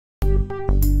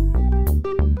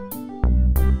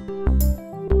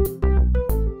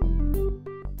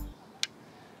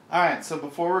Alright, so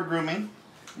before we're grooming,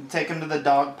 you take them to the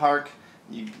dog park,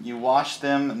 you wash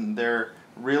them, and they're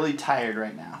really tired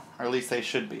right now, or at least they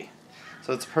should be.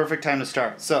 So it's a perfect time to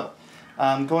start. So,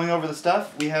 going over the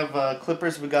stuff, we have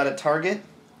clippers we got at Target.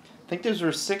 I think those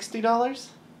were $60?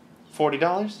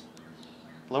 $40?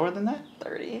 Lower than that?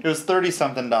 30. It was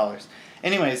 30-something dollars.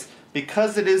 Anyways,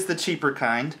 because it is the cheaper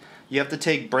kind, you have to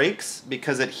take breaks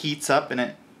because it heats up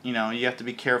and you have to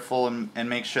be careful and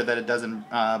make sure that it doesn't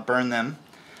burn them.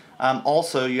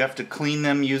 Also, you have to clean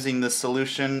them using the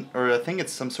solution, or I think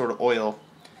it's some sort of oil,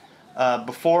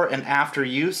 before and after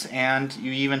use, and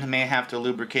you even may have to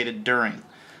lubricate it during,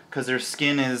 because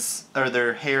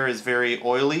their hair is very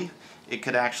oily. It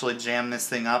could actually jam this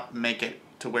thing up and make it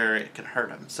to where it can hurt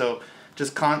them. So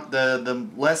just the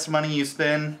less money you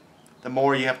spend, the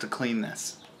more you have to clean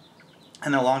this,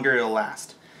 and the longer it'll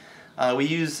last. We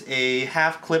use a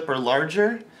half clip or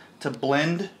larger to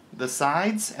blend the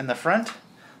sides and the front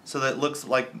so that it looks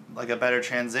like a better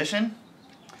transition.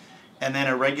 And then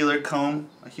a regular comb,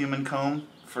 a human comb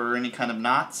for any kind of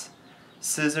knots.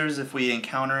 Scissors if we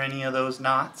encounter any of those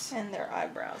knots. And their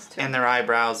eyebrows too. And their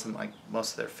eyebrows and like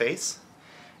most of their face.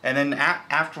 And then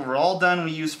after we're all done,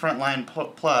 we use Frontline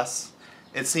Plus.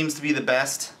 It seems to be the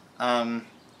best.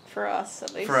 For us,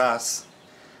 at least. For us.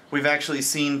 We've actually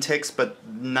seen ticks, but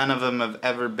none of them have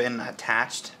ever been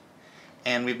attached.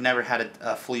 And we've never had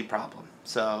a flea problem.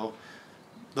 So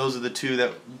those are the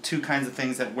two kinds of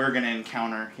things that we're going to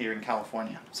encounter here in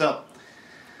California. So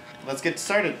let's get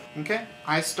started. Okay,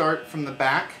 I start from the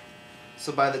back,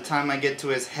 so by the time I get to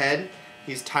his head,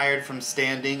 he's tired from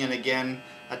standing, and again,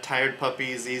 a tired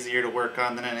puppy is easier to work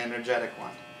on than an energetic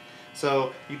one.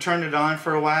 So you turn it on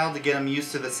for a while to get him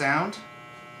used to the sound,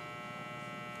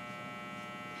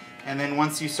 and then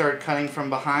once you start cutting from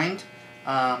behind,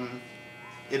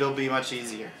 it'll be much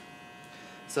easier.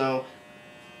 So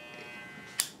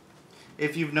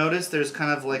if you've noticed, there's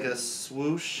kind of like a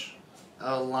swoosh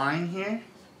line here.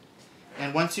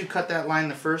 And once you cut that line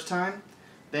the first time,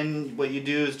 then what you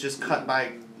do is just cut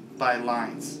by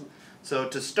lines. So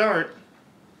to start,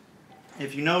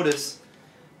 if you notice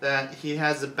that he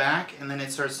has a back and then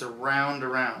it starts to round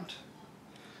around,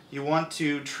 you want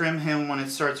to trim him when it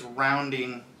starts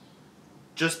rounding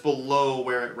just below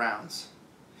where it rounds,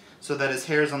 so that his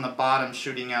hair's on the bottom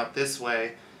shooting out this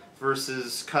way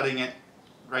versus cutting it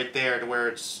right there to where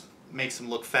it makes him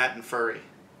look fat and furry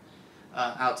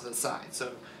out to the side.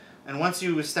 So, and once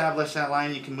you establish that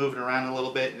line, you can move it around a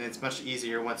little bit, and it's much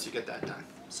easier once you get that done.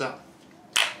 So,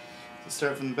 let's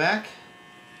start from the back.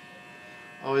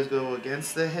 Always go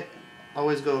against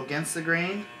the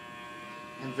grain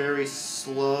in very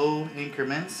slow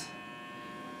increments,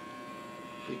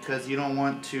 because you don't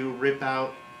want to rip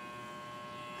out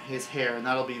his hair, and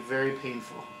that'll be very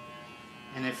painful.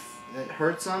 And if it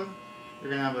hurts him, you're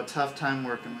going to have a tough time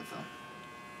working with them.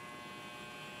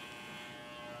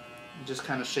 Just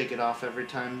kind of shake it off every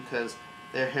time, because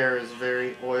their hair is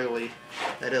very oily,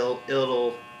 that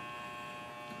it'll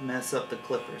mess up the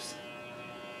clippers.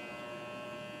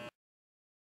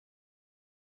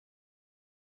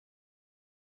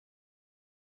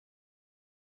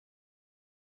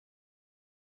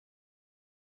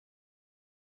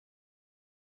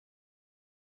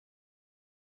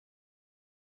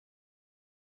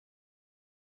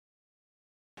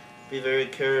 Be very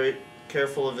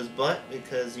careful of his butt,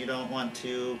 because you don't want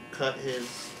to cut his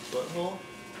butthole.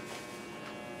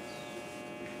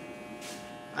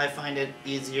 I find it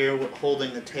easier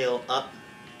holding the tail up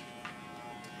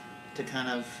to kind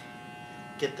of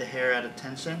get the hair out of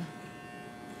tension.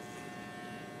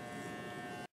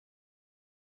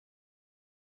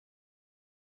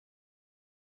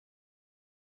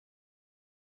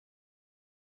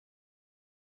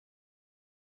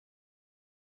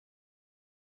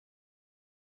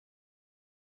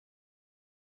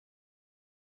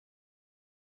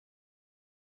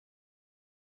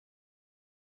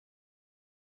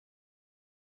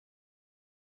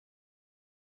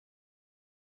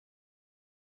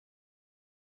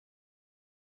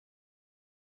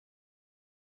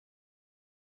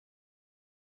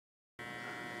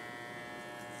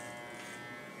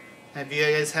 If you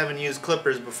guys haven't used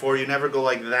clippers before, you never go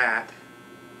like that.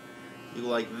 You go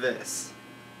like this,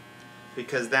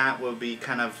 because that will be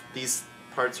kind of, these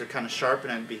parts are kind of sharp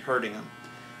and it'd be hurting them.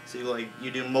 So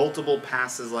you do multiple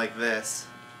passes like this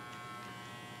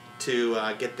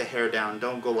to get the hair down.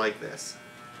 Don't go like this.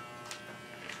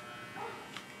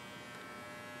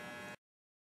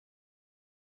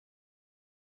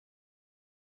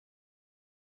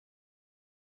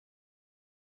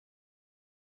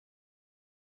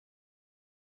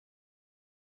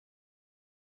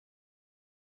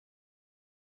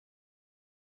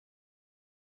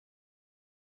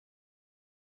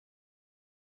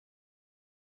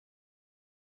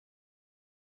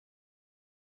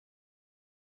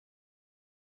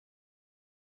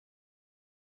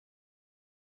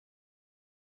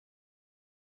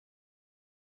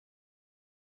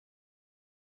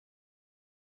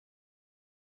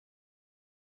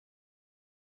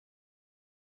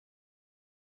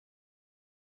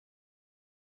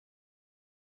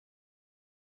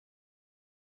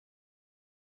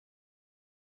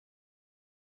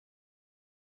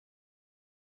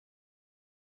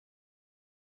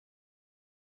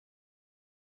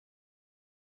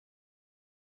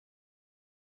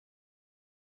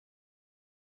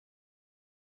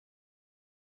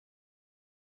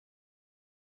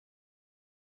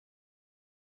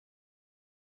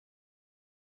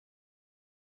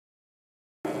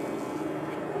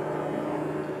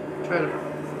 try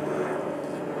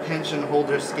to pinch and hold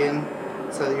their skin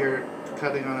so that you're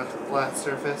cutting on a flat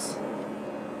surface.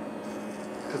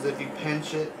 Because if you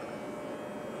pinch it,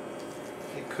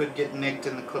 it could get nicked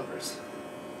in the clippers.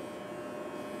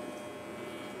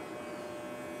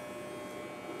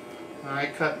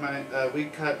 We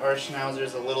cut our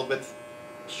Schnauzers a little bit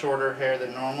shorter hair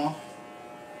than normal,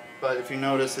 but if you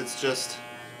notice, it's just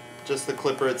the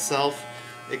clipper itself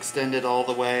extended all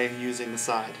the way using the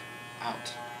side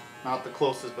out. Not the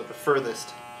closest, but the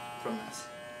furthest from this.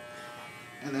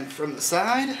 And then from the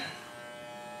side,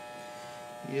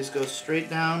 you just go straight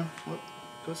down. Whoop,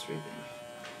 go straight down.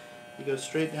 You go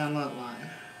straight down that line.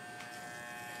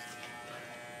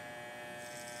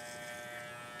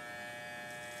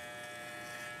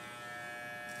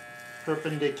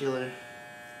 Perpendicular.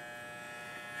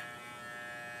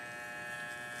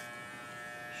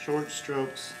 Short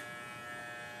strokes.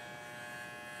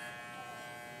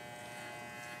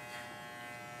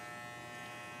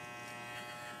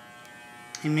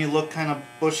 He may look kind of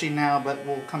bushy now, but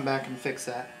we'll come back and fix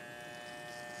that.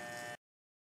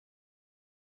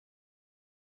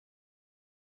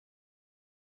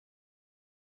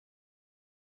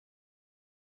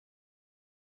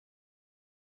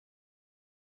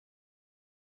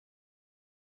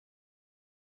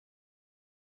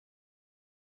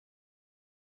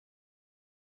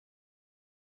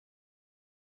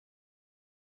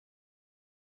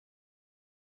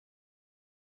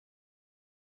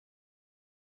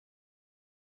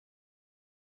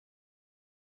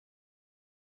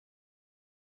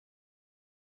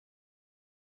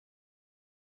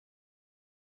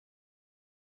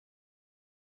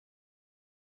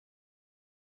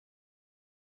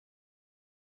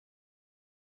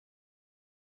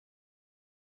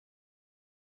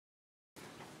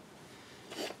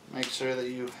 Make sure that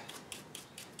you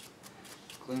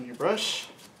clean your brush.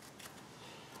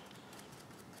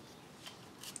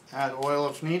 Add oil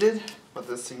if needed, but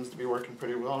this seems to be working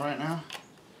pretty well right now.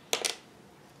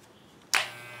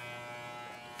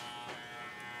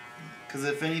 Because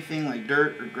if anything like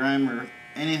dirt or grime or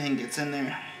anything gets in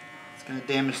there, it's going to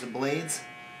damage the blades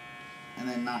and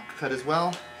then not cut as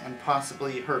well and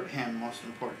possibly hurt him, most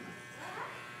importantly.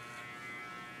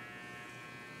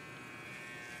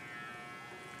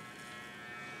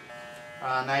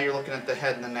 Now you're looking at the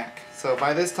head and the neck. So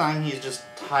by this time he's just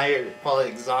tired, probably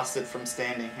exhausted from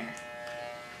standing here.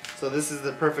 So this is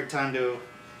the perfect time to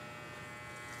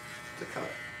cut.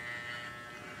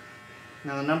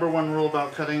 Now the number one rule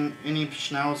about cutting any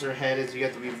Schnauzer head is you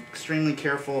have to be extremely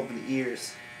careful of the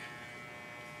ears.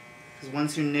 Because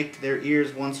once you nick their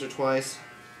ears once or twice,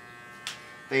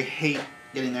 they hate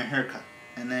getting their hair cut.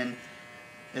 And then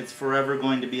it's forever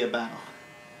going to be a battle.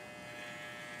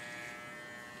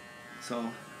 So,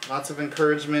 lots of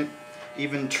encouragement,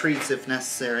 even treats if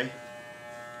necessary.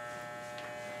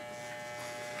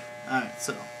 Alright,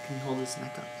 so, can you hold his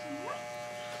neck up?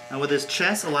 Now with his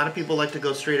chest, a lot of people like to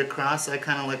go straight across. I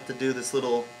kind of like to do this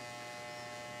little,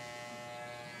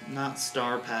 not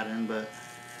star pattern, but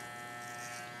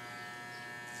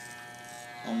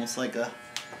almost like a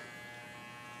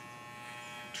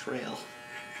trail.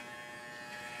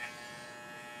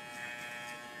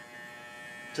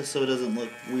 Just so it doesn't look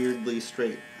weirdly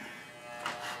straight.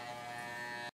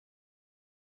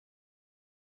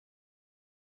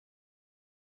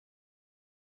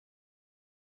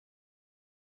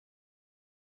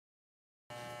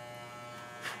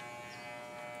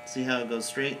 See how it goes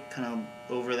straight, kind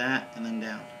of over that and then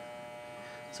down.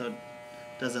 So it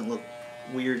doesn't look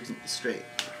weird straight.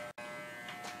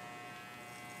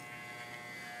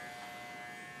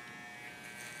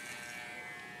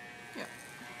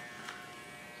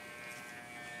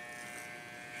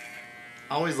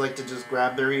 I always like to just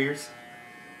grab their ears.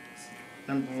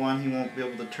 Number one, he won't be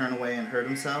able to turn away and hurt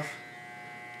himself,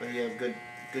 but you have good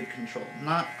control.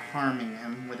 Not harming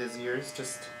him with his ears,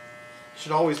 just you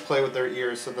should always play with their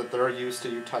ears so that they're used to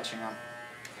you touching them.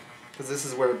 Because this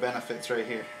is where it benefits right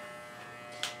here.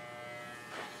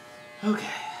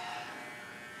 Okay.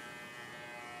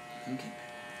 Okay.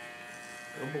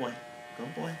 Good boy.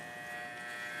 Good boy.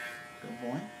 Good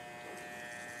boy.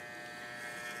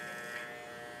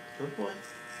 Good boy.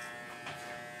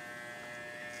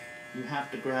 You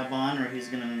have to grab on or he's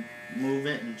going to move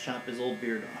it and chop his old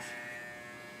beard off.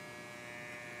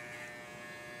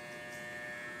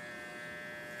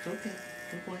 It's okay.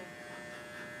 Good boy.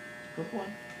 Good boy.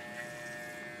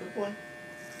 Good boy.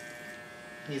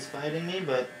 He's fighting me,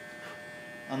 but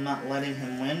I'm not letting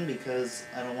him win because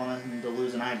I don't want him to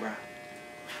lose an eyebrow.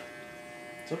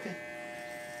 It's okay.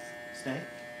 Stay.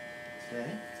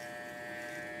 Stay.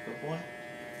 Good boy.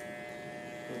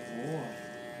 Good boy.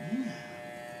 Yeah.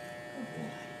 boy.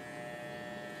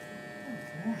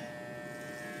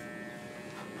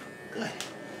 Good.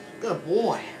 Good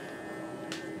boy.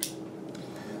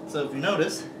 So if you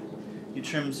notice, you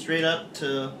trim straight up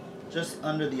to just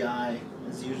under the eye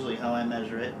is usually how I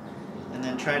measure it. And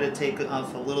then try to take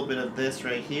off a little bit of this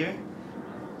right here.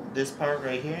 This part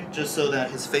right here, just so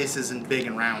that his face isn't big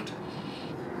and round.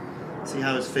 See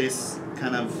how his face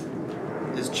kind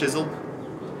of is chiseled?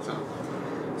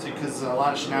 See, because a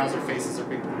lot of Schnauzer faces are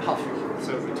big and puffy.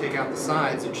 So if we take out the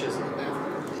sides, you chisel it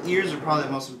down. The ears are probably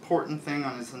the most important thing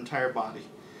on his entire body.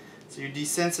 So you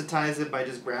desensitize it by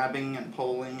just grabbing and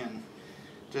pulling and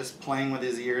just playing with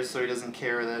his ears so he doesn't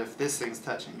care that if this thing's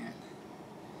touching it.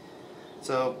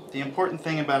 So the important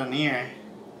thing about an ear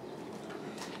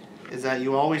is that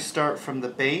you always start from the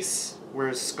base where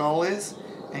his skull is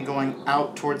and going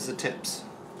out towards the tips.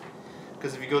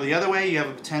 Because if you go the other way, you have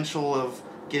a potential of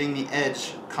getting the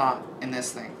edge caught in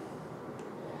this thing.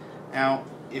 Now,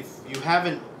 if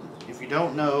you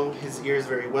don't know his ears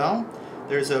very well,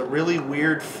 there's a really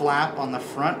weird flap on the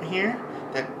front here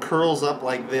that curls up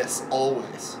like this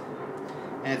always.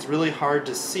 And it's really hard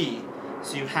to see,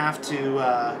 so you have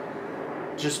to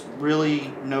just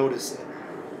really notice it.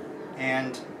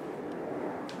 And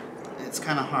it's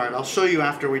kind of hard. I'll show you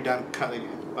after we're done cutting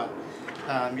it, but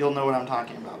you'll know what I'm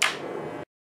talking about.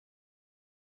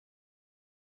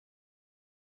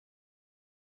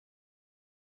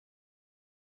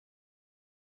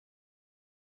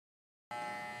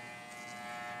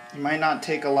 You might not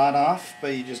take a lot off,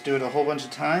 but you just do it a whole bunch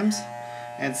of times.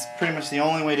 And it's pretty much the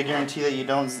only way to guarantee that you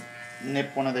don't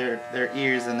nip one of their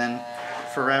ears and then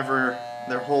forever,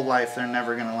 their whole life, they're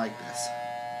never going to like this.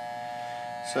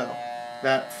 So,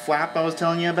 that flap I was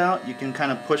telling you about, you can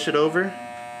kind of push it over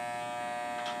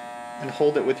and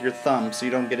hold it with your thumb so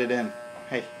you don't get it in.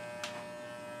 Hey,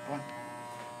 go on.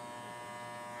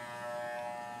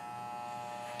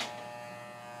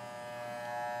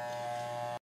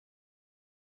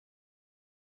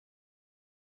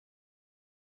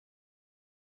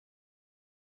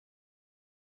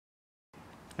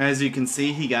 As you can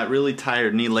see, he got really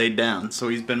tired and he laid down, so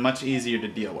he's been much easier to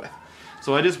deal with.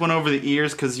 So I just went over the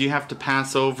ears because you have to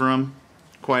pass over them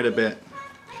quite a bit.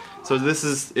 So this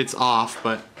is, it's off,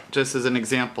 but just as an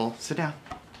example, sit down.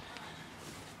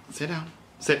 Sit down.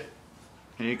 Sit.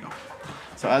 Here you go.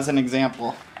 So as an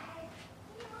example,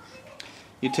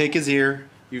 you take his ear,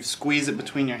 you squeeze it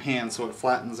between your hands so it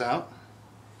flattens out,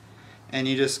 and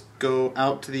you just go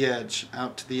out to the edge,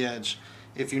 out to the edge.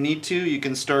 If you need to, you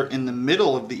can start in the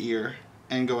middle of the ear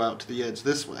and go out to the edge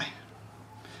this way.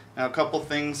 Now a couple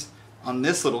things on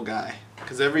this little guy,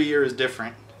 because every ear is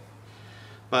different.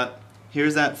 But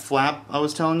here's that flap I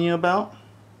was telling you about.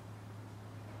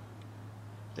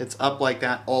 It's up like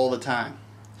that all the time.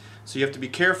 So you have to be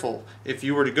careful. If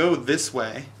you were to go this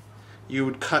way, you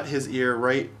would cut his ear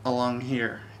right along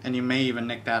here, and you may even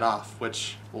nick that off,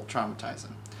 which will traumatize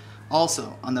him.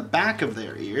 Also, on the back of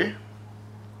their ear,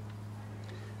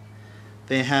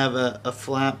 they have a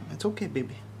flap. It's okay,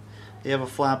 baby. They have a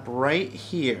flap right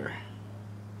here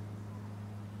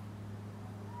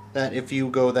that if you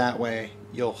go that way,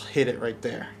 you'll hit it right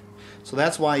there. So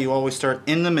that's why you always start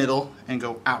in the middle and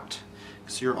go out.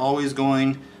 So you're always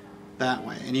going that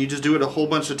way. And you just do it a whole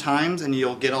bunch of times and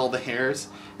you'll get all the hairs.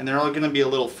 And they're all going to be a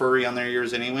little furry on their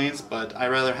ears anyways, but I'd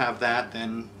rather have that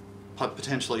than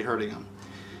potentially hurting them.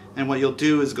 And what you'll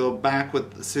do is go back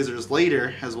with the scissors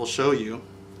later, as we'll show you,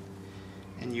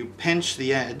 and you pinch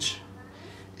the edge,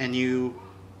 and you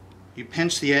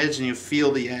pinch the edge and you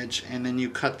feel the edge, and then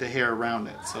you cut the hair around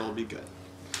it, so it'll be good.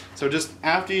 So just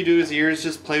after you do his ears,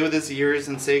 just play with his ears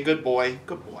and say good boy,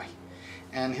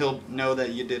 and he'll know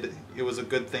that you did it. It was a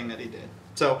good thing that he did.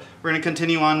 So we're going to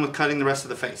continue on with cutting the rest of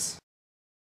the face.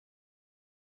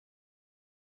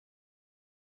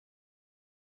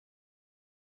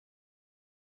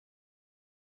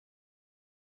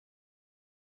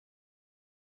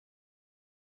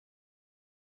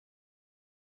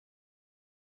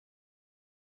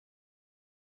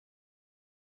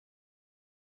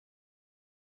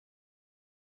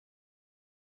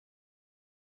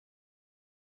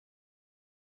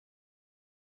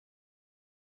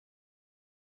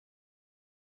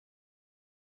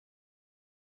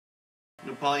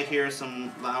 You'll probably hear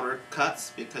some louder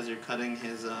cuts because you're cutting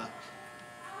his what are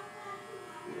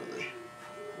they?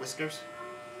 Whiskers.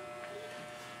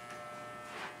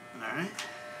 Alright.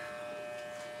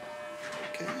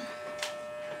 Okay.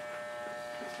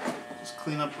 Just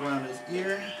clean up around his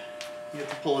ear. You have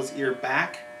to pull his ear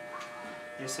back.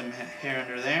 There's some hair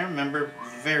under there. Remember,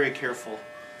 very careful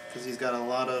because he's got a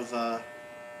lot of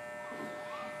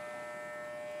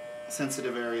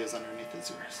sensitive areas underneath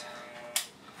his ears.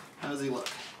 How does he look?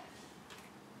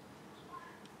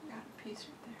 Got a piece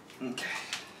right there. Okay.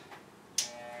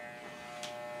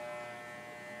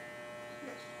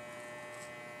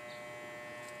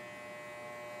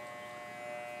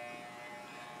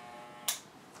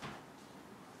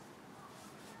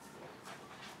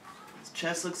 His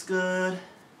chest looks good.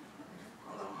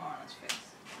 A little more on his face.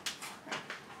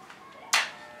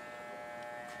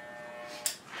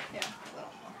 Yeah, a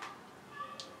little more.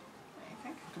 What do you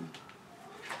think?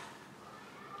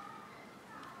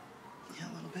 Yeah,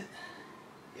 a little bit.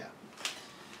 Yeah.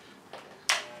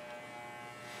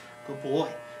 Good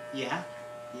boy. Yeah.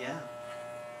 Yeah.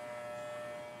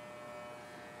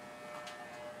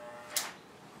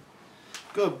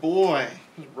 Good boy.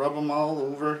 Just rub them all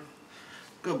over.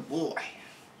 Good boy.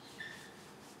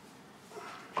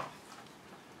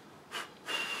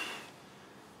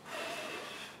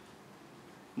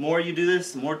 The more you do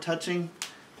this, the more touching,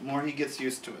 the more he gets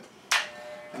used to it.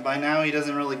 And by now he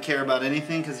doesn't really care about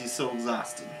anything because he's so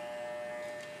exhausted.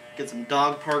 Get some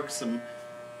dog park, some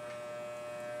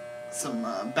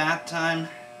bath time.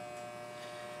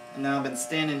 And now I've been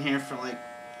standing here for like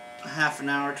half an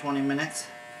hour, 20 minutes.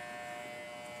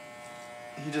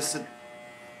 He just said,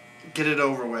 get it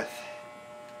over with.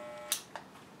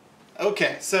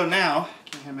 Okay, so now,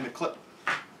 can you hand me the clip?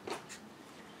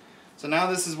 So now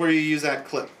this is where you use that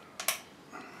clip.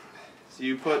 So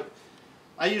you put,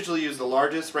 I usually use the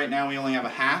largest. Right now we only have a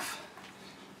half,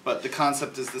 but the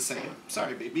concept is the same.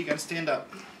 Sorry baby, you gotta stand up.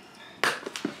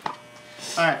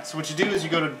 Alright, so what you do is you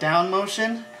go to down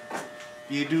motion,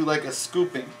 you do like a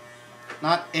scooping.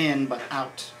 Not in, but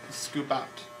out. You scoop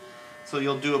out. So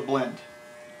you'll do a blend.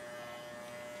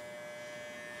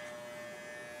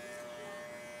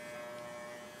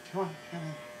 Come on, come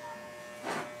on.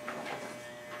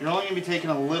 You're only going to be taking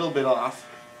a little bit off,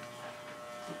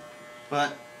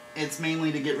 but it's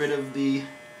mainly to get rid of the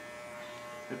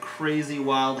crazy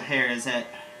wild hairs that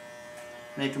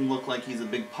make him look like he's a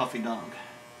big puffy dog.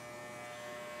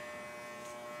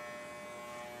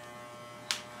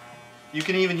 You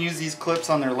can even use these clips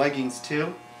on their leggings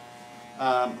too.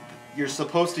 You're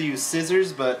supposed to use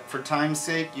scissors, but for time's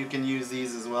sake you can use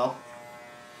these as well.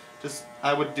 Just,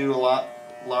 I would do a lot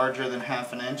larger than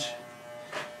 ½ inch.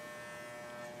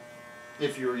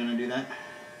 If you were going to do that.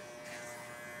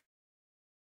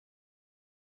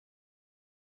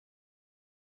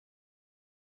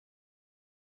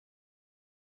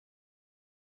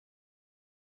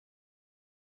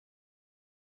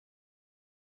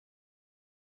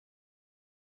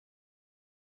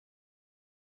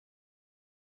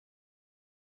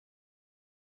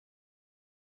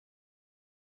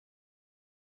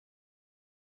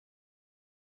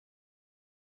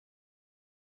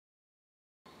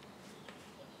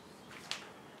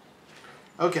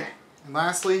 Okay, and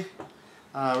lastly,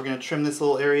 we're going to trim this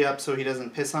little area up so he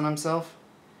doesn't piss on himself.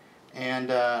 And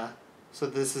so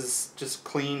this is just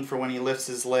clean for when he lifts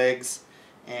his legs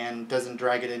and doesn't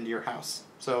drag it into your house.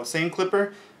 So same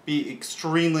clipper, be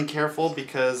extremely careful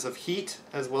because of heat,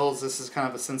 as well as this is kind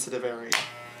of a sensitive area.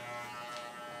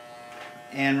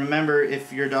 And remember,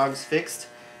 if your dog's fixed,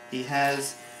 he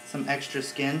has some extra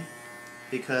skin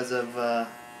because of If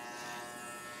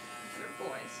they're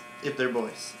boys. If they're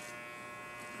boys.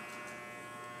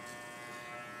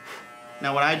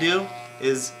 Now what I do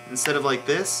is, instead of like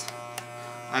this,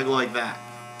 I go like that.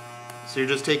 So you're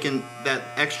just taking that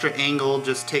extra angle,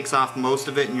 just takes off most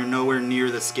of it, and you're nowhere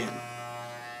near the skin.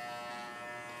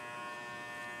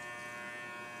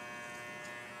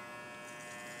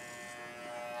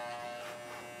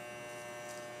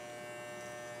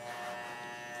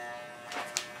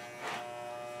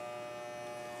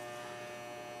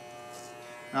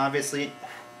 Now obviously,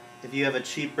 if you have a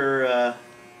cheaper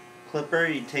clipper,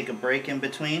 you take a break in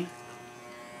between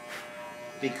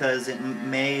because it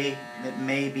may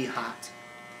be hot.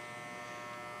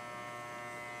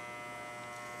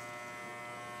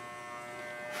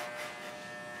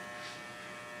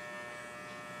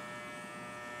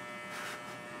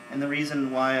 And the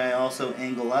reason why I also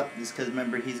angle up is because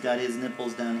remember, he's got his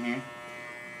nipples down here,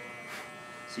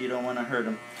 so you don't want to hurt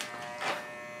him.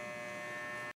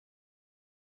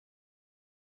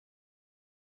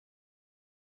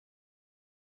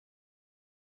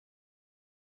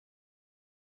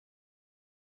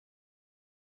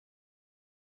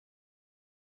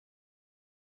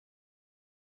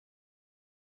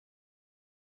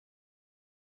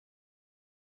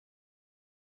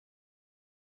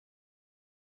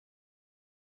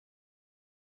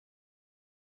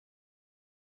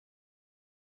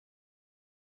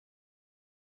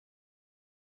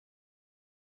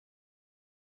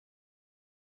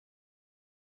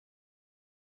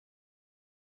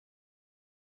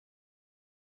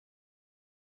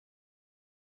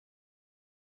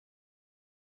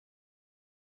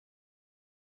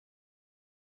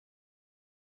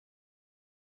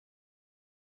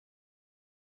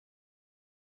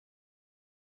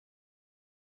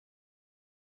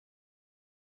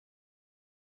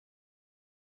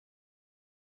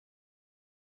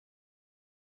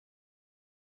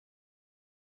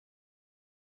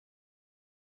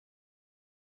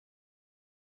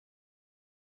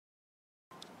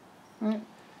 Alright.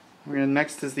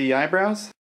 Next is the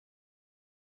eyebrows.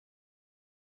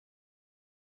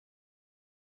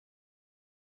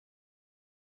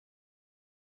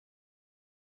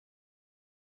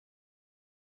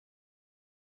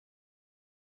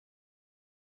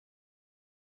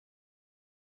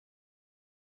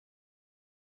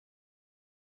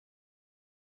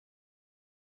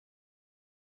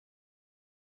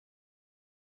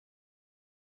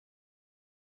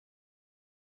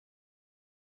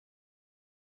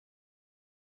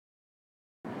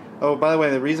 Oh, by the way,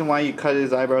 the reason why you cut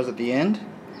his eyebrows at the end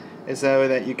is so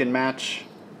that you can match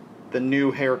the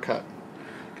new haircut.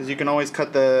 Because you can always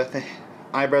cut the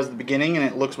eyebrows at the beginning and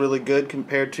it looks really good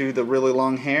compared to the really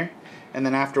long hair, and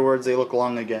then afterwards they look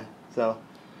long again. So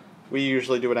we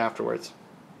usually do it afterwards.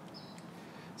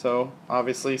 So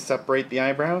obviously separate the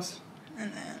eyebrows.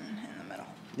 And then in the middle.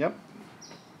 Yep.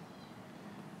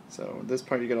 So this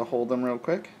part you gotta hold them real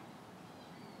quick.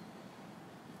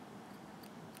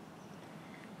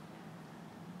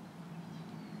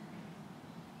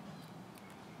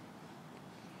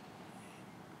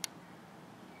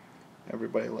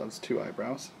 Everybody loves 2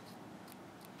 eyebrows.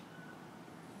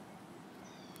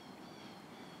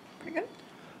 Pretty good.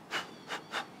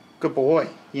 Good boy.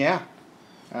 Yeah.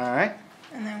 Alright.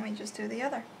 And then we just do the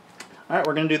other. Alright,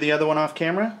 we're going to do the other one off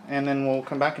camera, and then we'll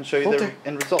come back and show you the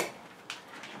end result.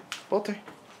 Bolter.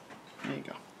 There you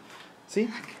go. See?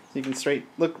 So you can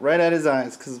look right at his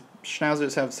eyes, because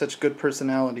Schnauzers have such good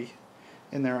personality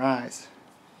in their eyes.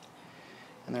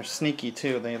 And they're sneaky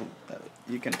too.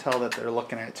 You can tell that they're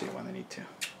looking at you when they need to.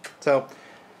 So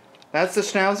that's the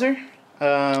Schnauzer.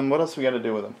 What else we got to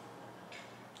do with him?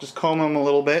 Just comb him a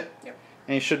little bit, yep,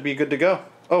 and he should be good to go.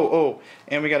 Oh,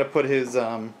 and we got to put his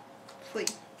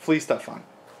flea stuff on.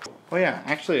 Oh yeah,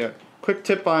 actually a quick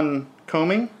tip on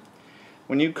combing.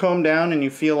 When you comb down and you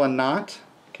feel a knot,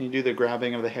 can you do the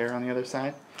grabbing of the hair on the other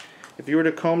side? If you were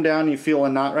to comb down and you feel a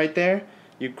knot right there,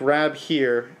 you grab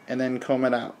here and then comb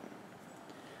it out.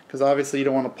 Because obviously you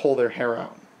don't want to pull their hair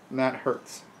out, and that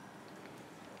hurts.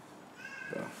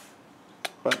 So,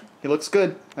 but he looks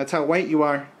good. That's how white you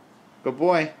are. Good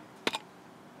boy.